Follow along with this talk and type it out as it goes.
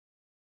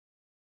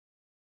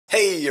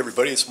Hey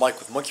everybody, it's Mike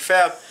with Monkey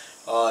Fab.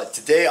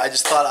 Today I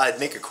just thought I'd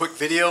make a quick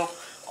video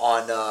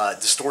on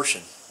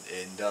distortion,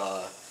 and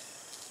I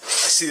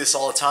see this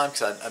all the time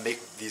because I make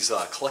these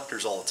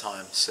collectors all the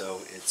time.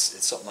 So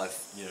it's something I've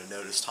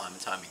noticed time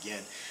and time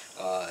again.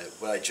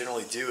 What I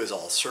generally do is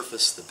I'll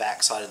surface the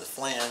back side of the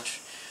flange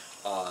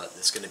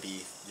that's going to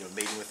be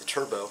mating with the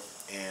turbo,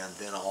 and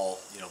then I'll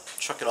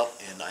chuck it up,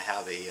 and I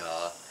have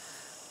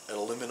an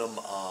aluminum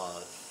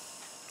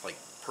like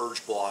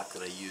purge block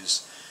that I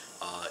use.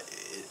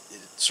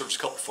 It serves a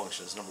couple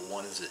functions. Number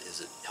one is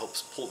it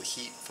helps pull the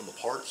heat from the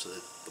part so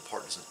that the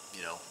part doesn't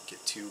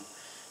get too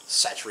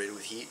saturated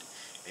with heat,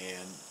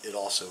 and it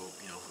also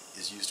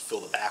is used to fill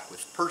the back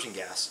with purging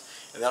gas.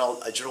 And then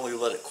I generally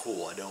let it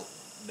cool. I don't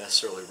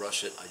necessarily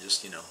rush it. I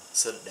just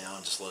set it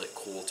down, just let it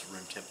cool to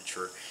room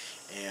temperature,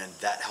 and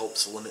that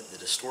helps limit the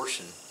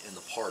distortion in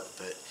the part.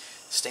 But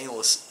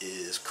stainless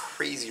is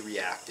crazy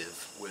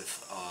reactive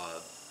with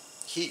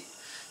heat.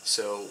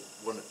 So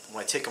when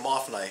I take them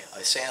off and I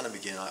sand them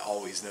again, I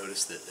always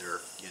notice that they're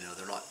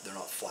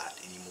not flat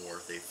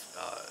anymore. They've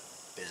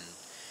been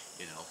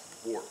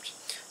warped.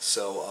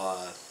 So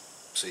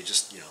you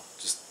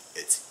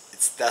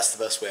that's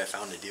the best way I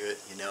found to do it.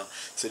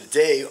 So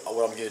today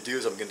what I'm going to do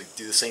is I'm going to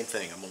do the same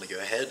thing. I'm going to go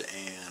ahead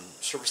and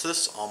surface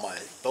this on my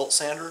belt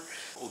sander.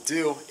 What we'll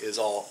do is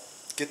I'll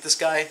get this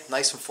guy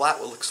nice and flat,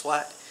 what looks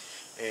flat,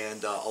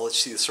 and I'll let you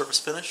see the surface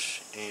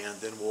finish,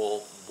 and then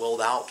we'll weld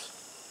out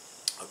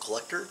a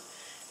collector,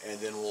 and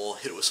then we'll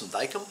hit it with some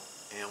dicom,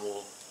 and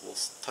we'll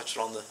touch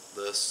it on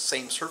the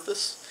same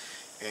surface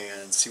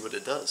and see what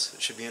it does.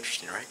 It should be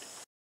interesting, right?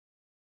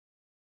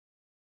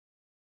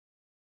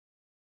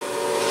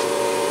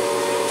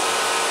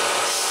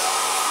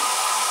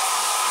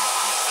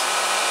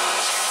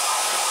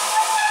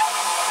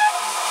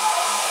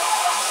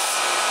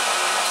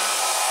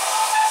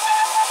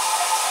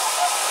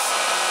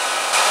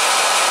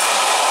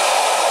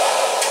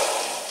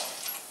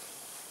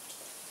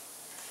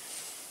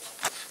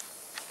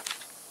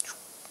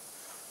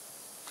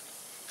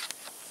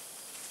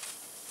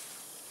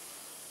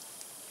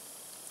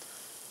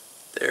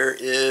 There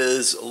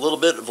is a little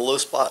bit of a low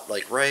spot,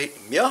 like right,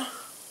 yeah,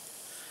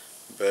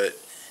 but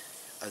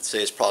I'd say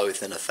it's probably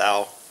within a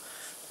thou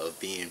of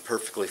being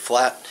perfectly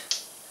flat.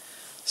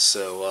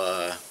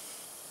 So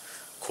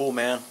cool,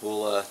 man.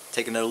 We'll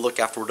take another look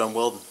after we're done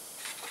welding.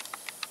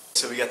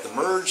 So we got the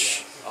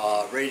merge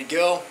ready to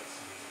go,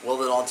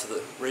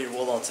 ready to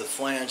weld onto the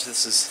flange.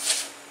 This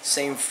is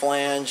same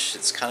flange.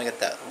 It's kind of got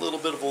that little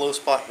bit of a low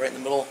spot right in the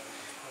middle.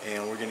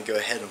 And we're going to go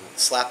ahead and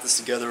slap this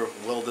together,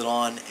 weld it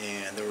on,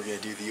 and then we're going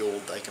to do the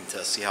old dicom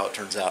test, see how it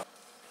turns out.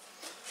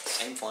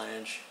 Same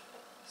flange,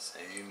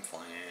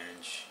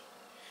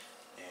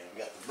 and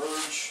we got the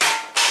merge,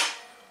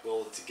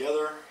 weld it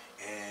together,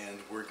 and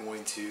we're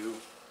going to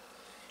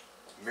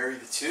marry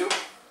the two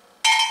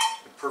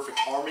in perfect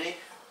harmony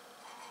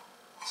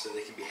so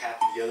they can be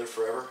happy together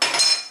forever.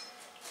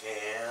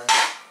 And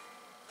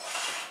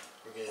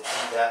we're going to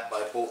do that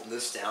by bolting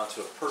this down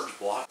to a purge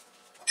block.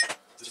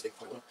 This is a big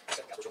point one.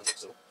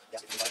 So, yeah,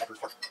 so inside that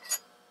purge part.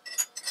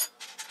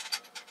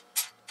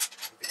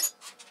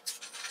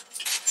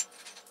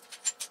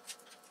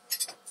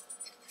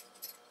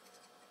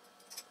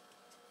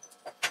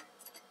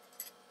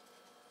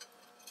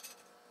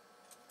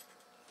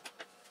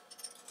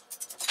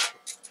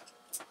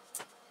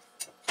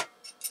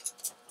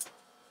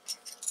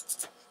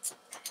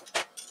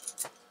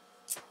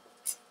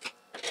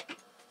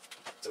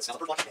 So it's now the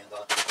purge block, and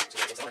so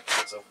it's down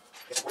there. So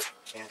get some work,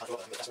 and control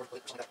it. I think that's work, or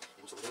something like that.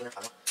 Maybe we'll in there.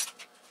 I don't know.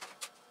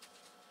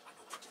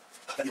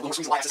 Then the aluminum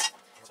screws and axis. And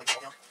let's make it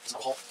all down. It's not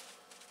a hole.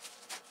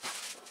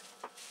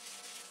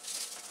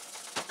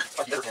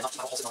 Probably better, man. Not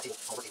a hole sitting on the table.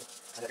 On a work table.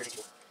 And a very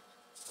table.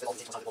 With all the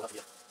tables on it, pulled up for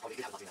you. Probably a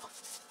good habit not doing that, huh?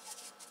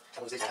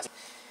 One of those days I have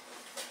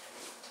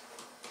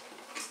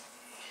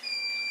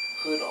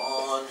hood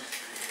on.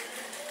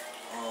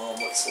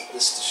 Let's set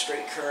this to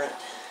straight current.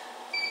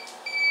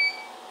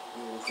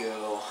 We will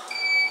go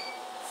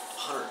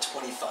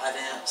 125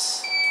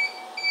 amps.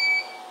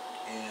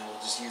 And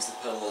we'll just use the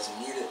pedal as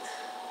we need it.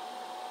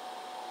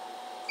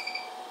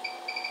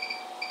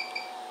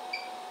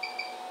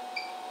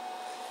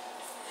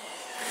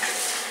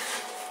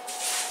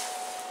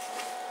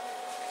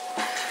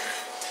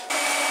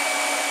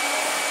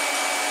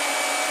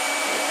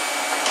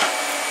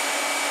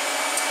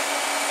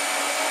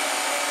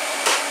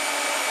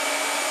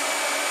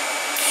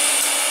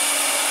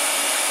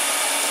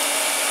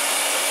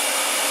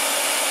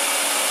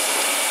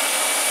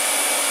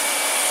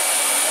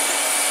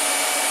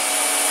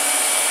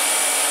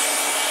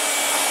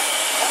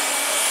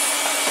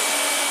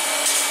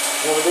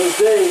 One of those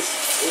days.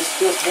 It's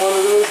just one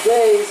of those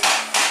days.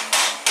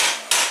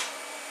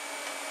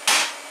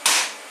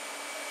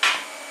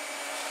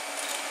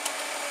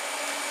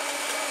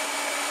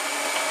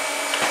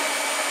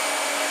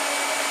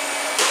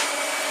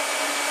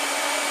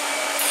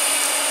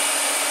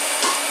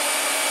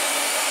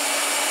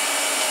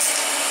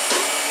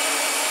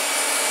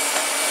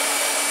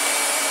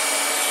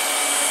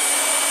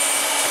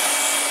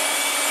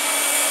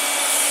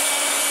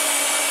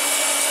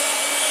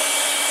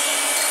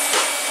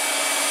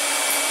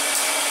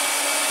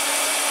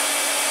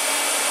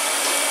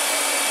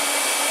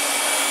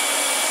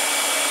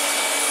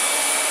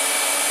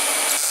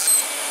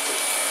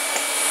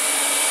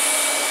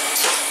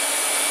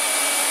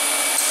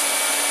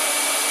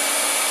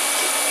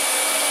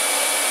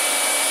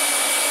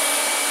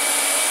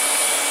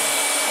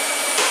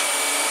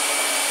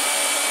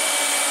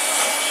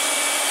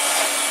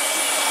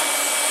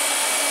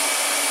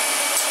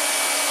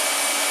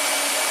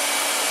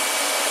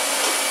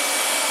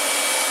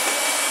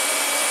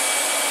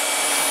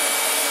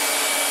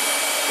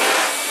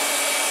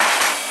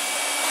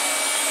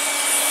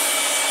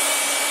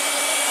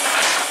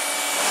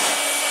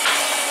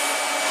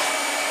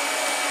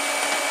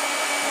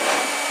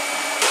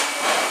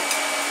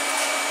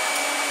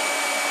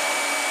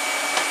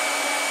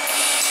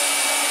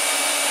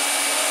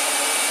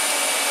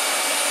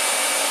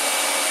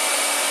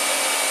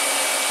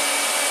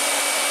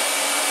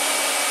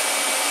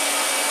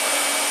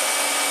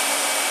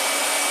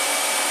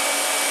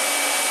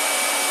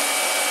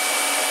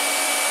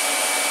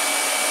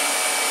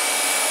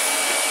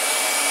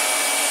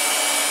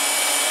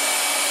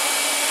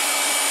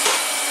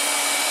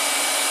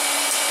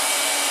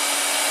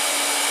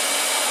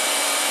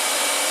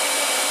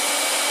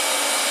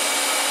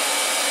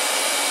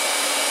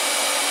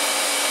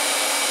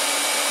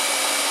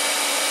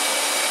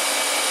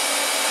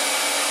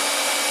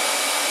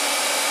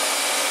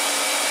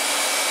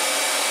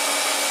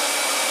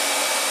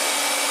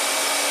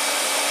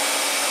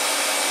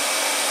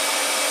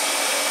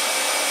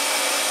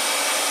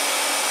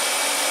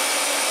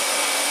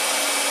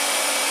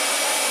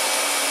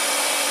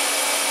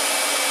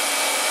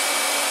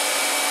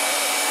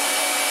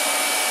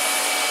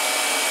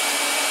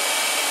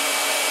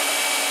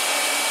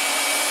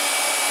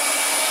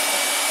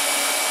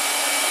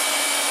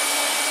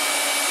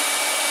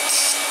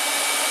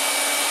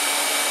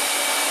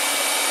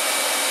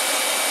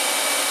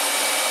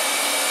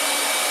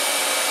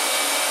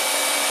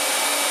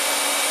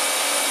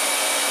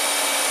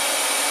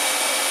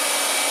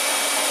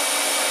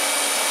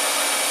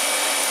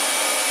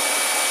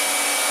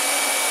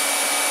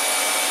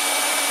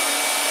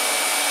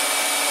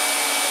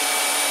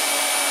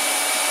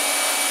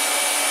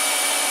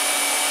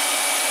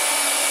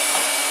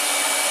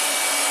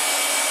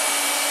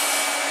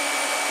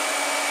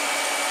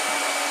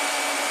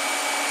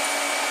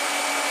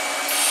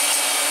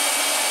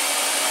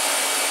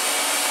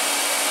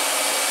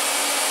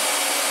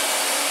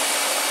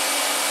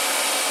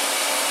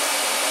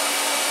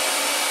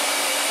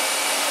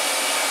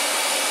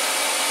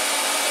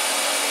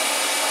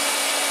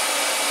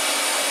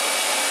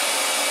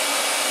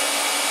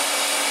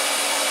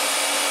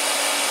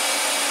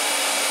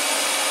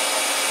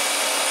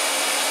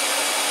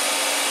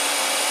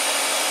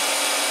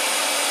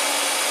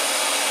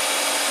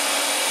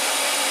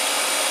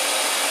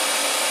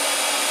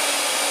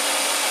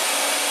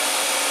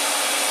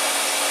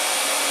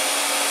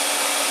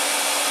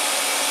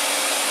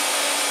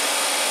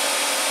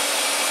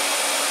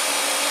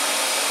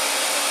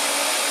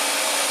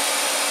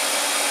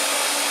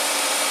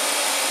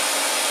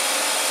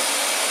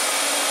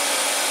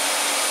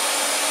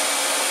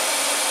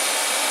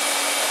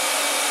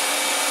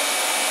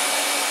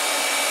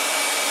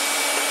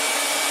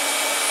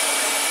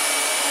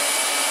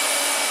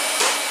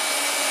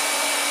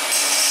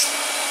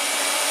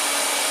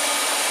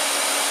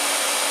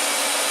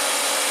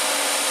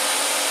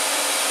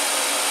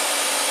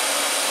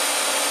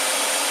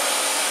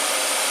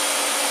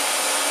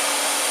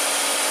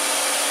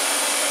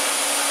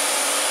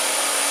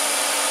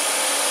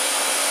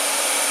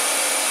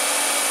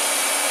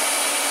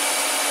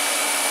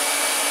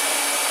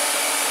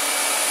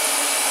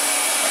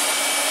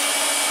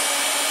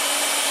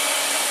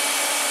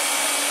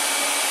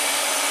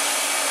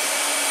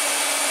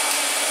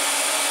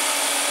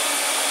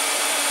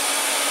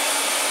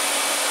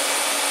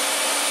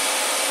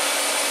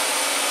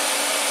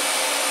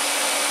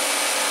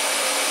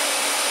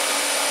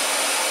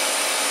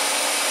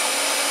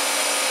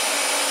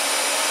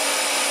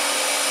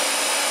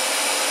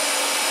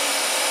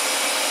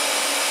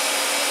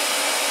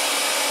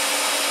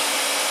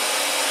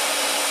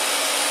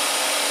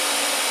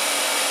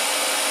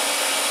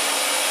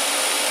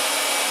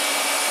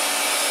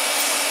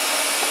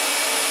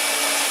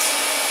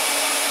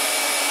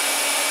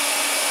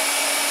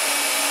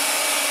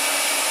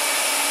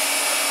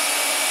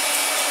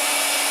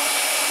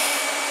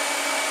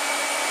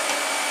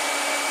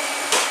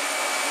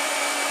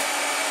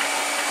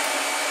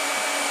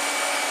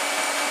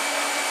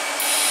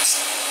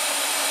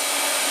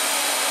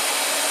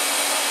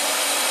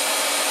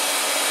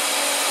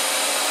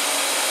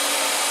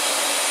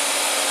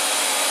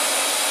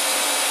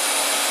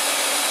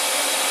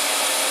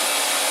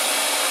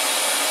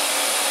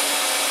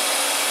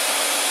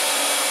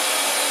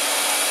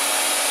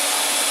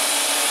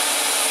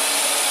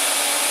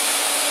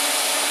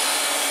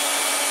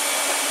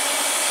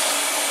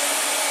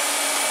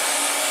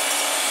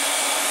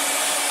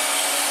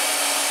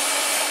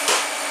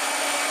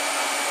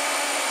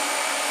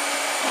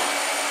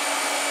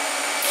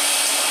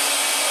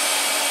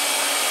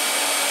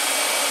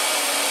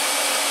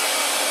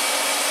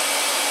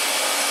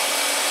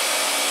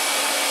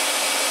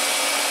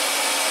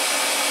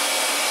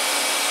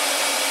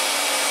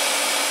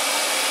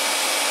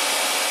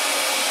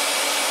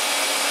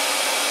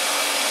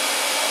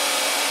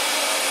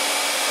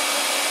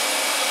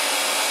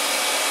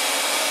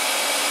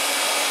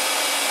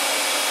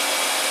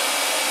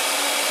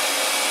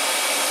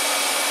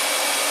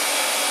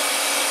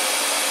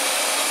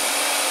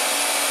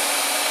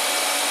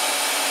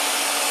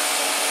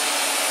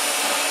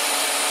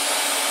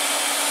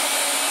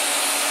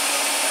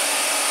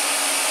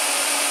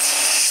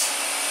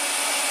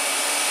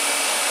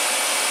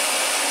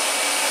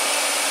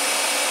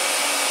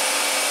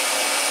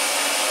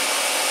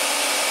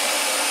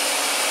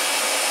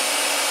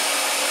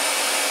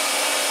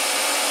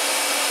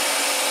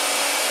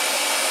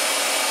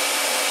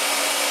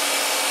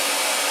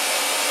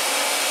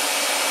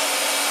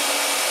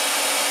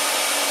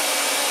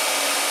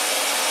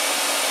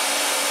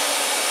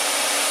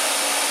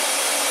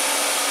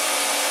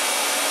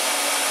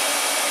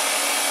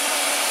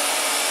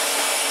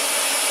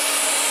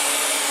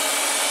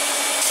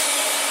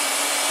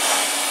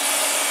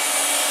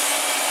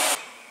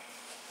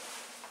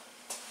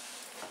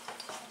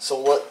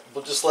 So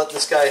we'll just let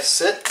this guy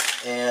sit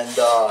and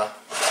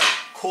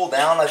cool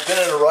down. I've been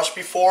in a rush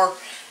before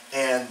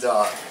and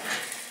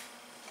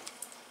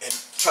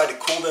tried to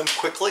cool them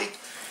quickly,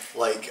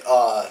 like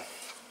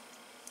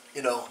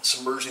you know,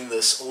 submerging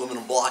this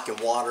aluminum block in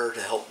water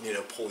to help, you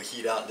know, pull the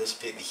heat out and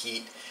dissipate the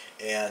heat.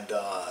 And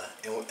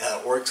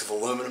it works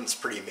with aluminum. It's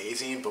pretty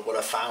amazing. But what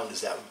I found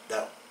is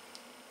that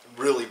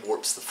really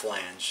warps the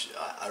flange.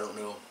 I don't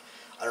know.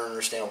 I don't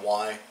understand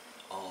why.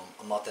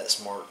 I'm not that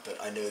smart, but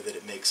I know that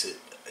it makes it,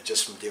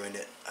 just from doing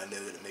it, I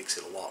know that it makes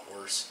it a lot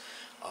worse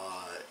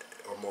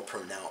or more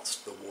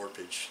pronounced, the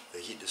warpage, the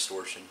heat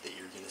distortion that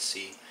you're going to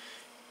see.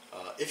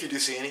 If you do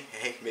see any,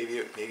 hey, maybe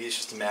it's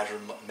just a matter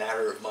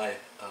of my,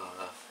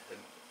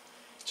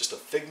 just a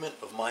figment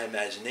of my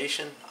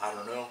imagination. I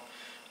don't know,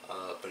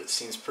 but it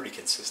seems pretty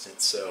consistent.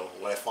 So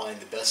what I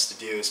find the best to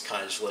do is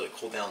kind of just let it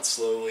cool down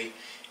slowly,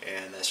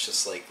 and that's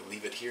just like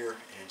leave it here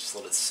and just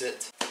let it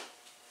sit.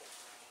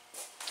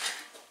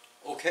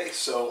 Okay,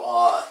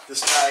 so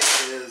this guy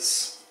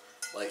is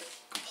like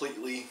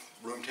completely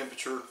room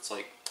temperature. It's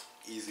like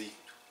easy.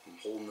 I'm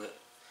holding it.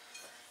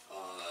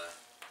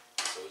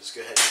 So just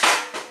go ahead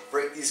and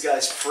break these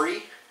guys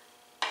free.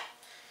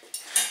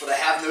 What I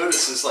have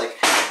noticed is like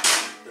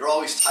they're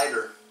always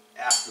tighter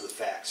after the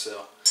fact,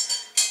 so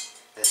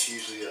that's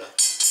usually a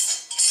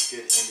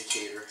good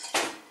indicator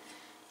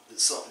that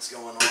something's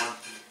going on.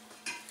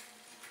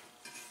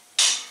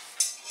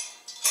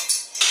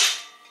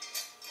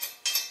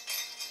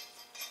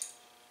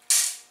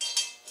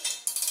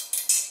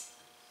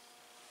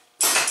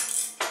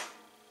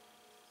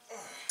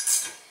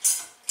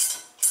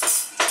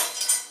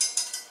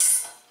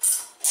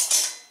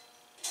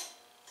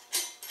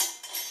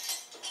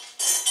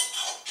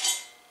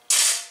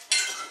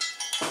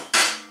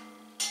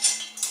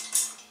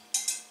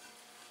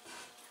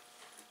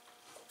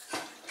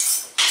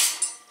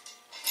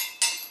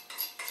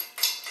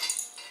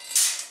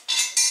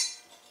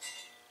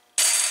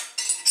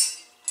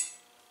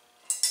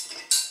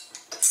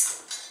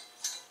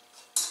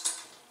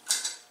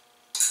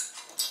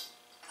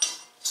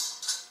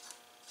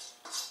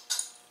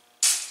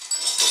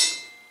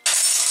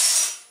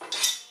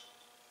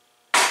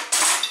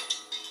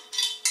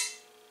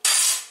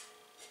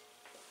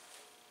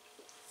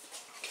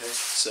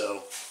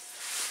 So,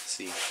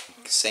 see,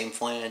 same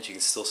flange, you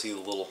can still see the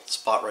little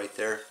spot right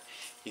there.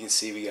 You can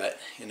see we got,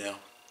 you know,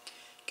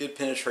 good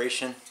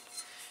penetration,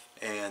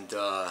 and, you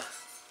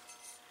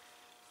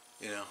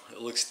know, it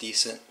looks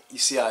decent. You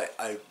see,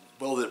 I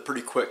welded it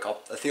pretty quick. I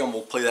think I'm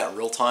going to play that in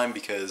real time,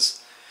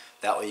 because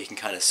that way you can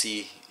kind of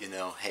see, you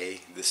know, hey,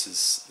 this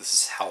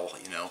is how,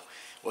 you know,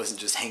 it wasn't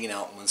just hanging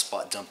out in one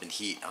spot dumping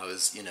heat. I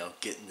was, you know,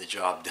 getting the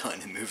job done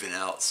and moving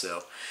out.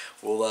 So,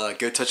 we'll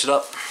go touch it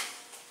up.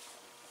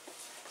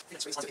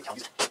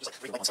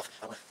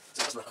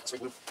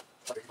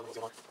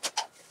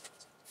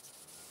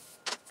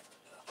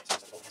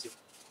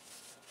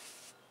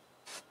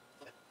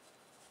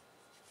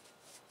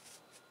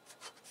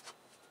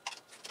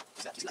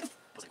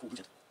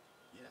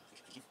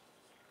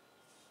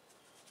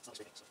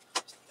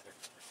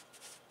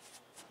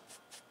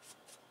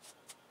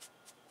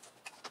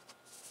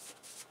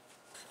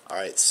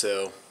 Alright,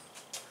 so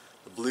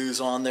the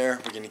blue's on there.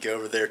 We're going to go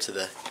over there to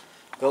the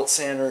belt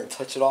sander and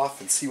touch it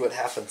off and see what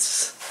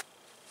happens.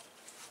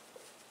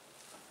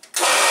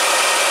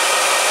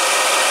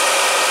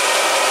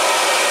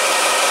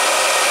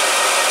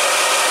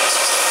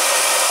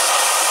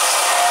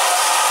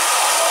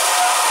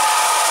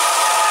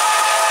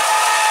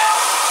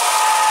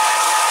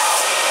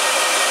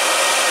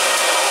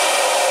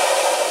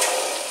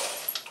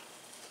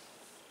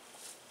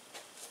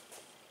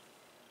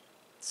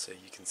 So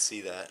you can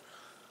see that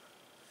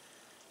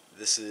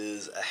this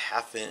is a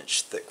 1/2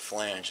 inch thick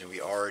flange, and we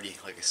already,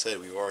 like I said,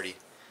 we already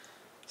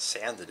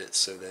sanded it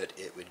so that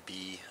it would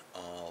be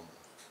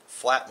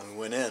flat when we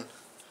went in,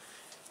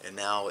 and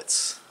now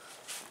it's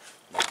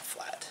not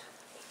flat.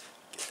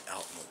 Get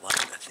out in the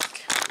light, I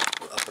think.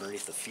 We're up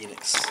underneath the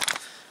Phoenix.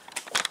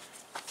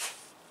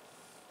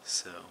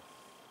 So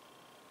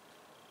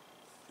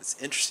what's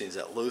interesting is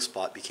that low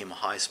spot became a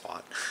high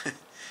spot.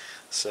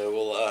 So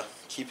we'll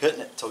keep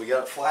hitting it until we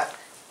got it flat.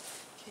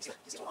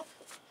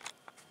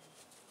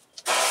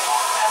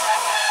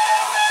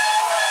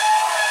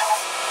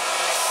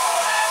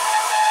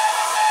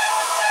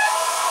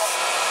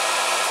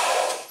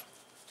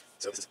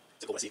 So this is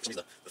typical. I see for some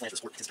reason the flange of the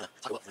sport tends to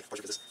toggle up like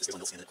pressure, because this goes on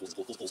milk and it cools.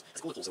 As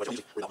it cools. So I don't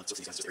usually worry about when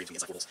these guys just between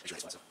inside 4 volts. Make sure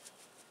it's flat.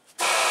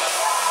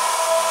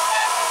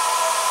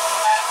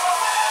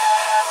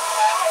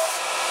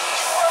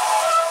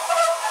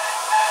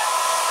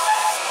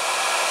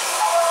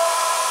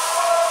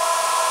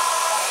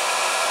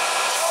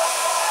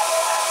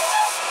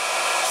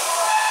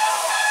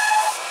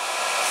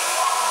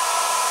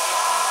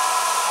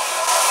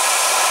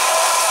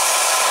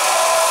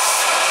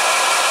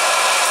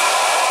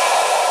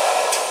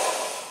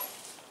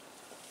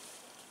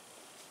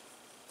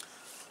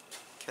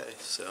 Okay,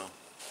 so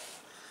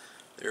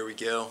there we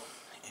go,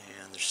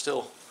 and there's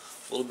still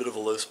a little bit of a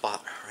low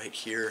spot right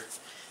here,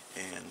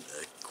 and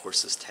of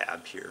course this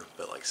tab here,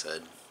 but like I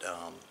said,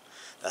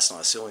 that's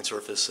not a sealing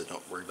surface, so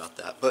don't worry about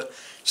that. But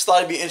just thought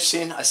it'd be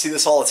interesting. I see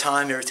this all the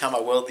time. Every time I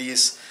weld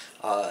these,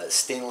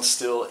 stainless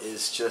steel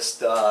is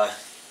just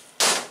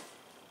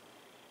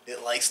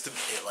it likes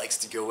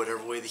to go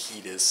whatever way the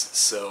heat is.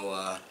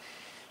 So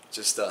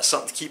just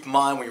something to keep in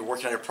mind when you're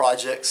working on your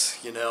projects.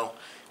 You know,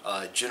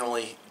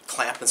 generally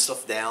clamping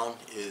stuff down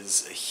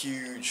is a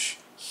huge.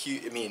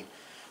 I mean,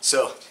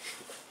 so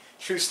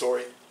true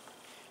story.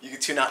 You can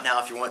tune out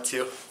now if you want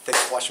to.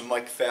 Thanks for watching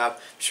Monkey Fab. Be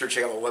sure to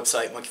check out my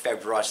website,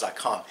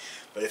 monkeyfabgarage.com.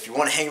 But if you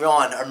want to hang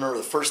on, I remember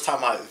the first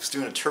time I was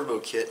doing a turbo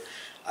kit,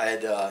 I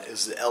had it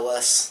was the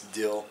LS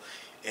deal,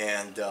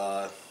 and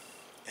I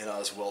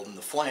was welding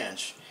the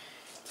flange,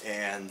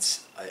 and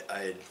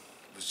I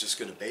was just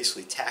going to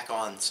basically tack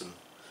on some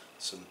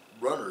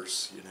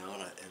runners, you know,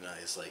 and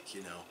I was like,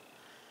 you know,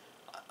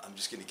 I'm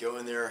just going to go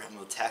in there. I'm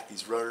going to tack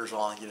these runners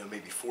on, you know,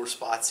 maybe 4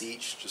 spots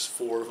each, just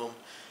 4 of them,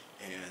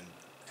 and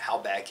how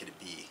bad could it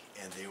be?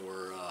 And they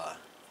were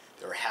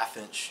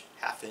half-inch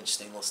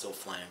stainless steel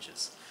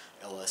flanges,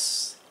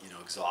 LS, you know,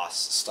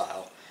 exhaust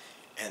style,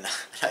 and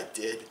I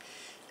did,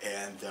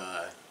 and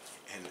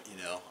you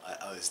know,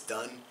 I was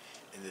done,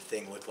 and the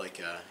thing looked like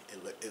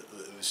it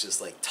was just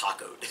like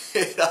tacoed.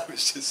 I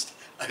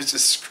was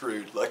just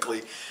screwed.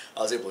 Luckily,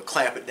 I was able to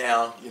clamp it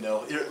down. You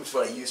know, it was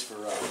what I used for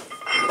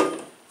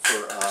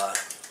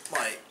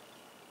my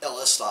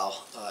LS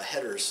style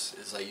headers.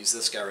 Is I use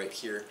this guy right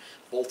here,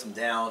 bolt them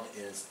down,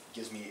 and it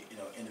gives me, you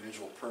know,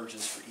 individual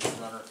purges for each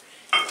runner,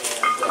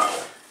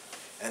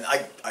 and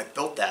I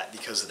built that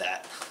because of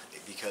that,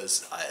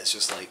 because it's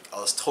just like I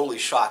was totally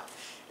shocked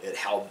at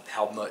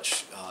how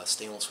much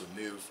stainless would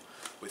move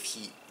with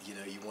heat. You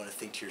know, you want to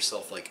think to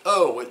yourself like,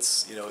 oh,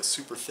 it's, you know, it's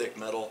super thick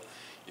metal.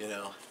 You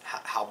know,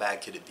 how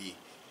bad could it be?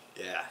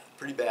 Yeah,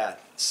 pretty bad.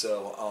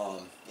 So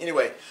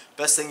anyway,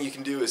 best thing you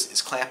can do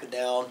is clamp it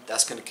down.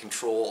 That's going to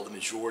control the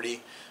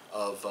majority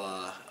of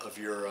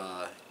your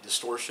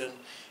distortion,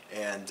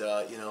 and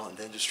you know, and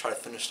then just try to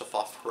finish stuff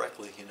off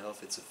correctly. You know,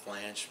 if it's a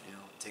flange, you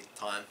know, take the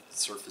time,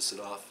 surface it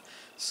off.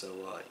 So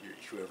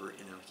whoever,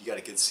 you know, you got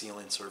a good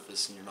sealing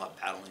surface and you're not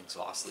battling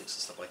exhaust leaks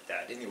and stuff like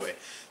that. Anyway,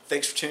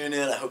 thanks for tuning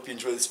in. I hope you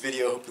enjoyed this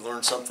video. I hope you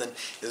learned something.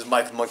 This is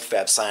Mike with Monkey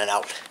Fab signing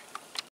out.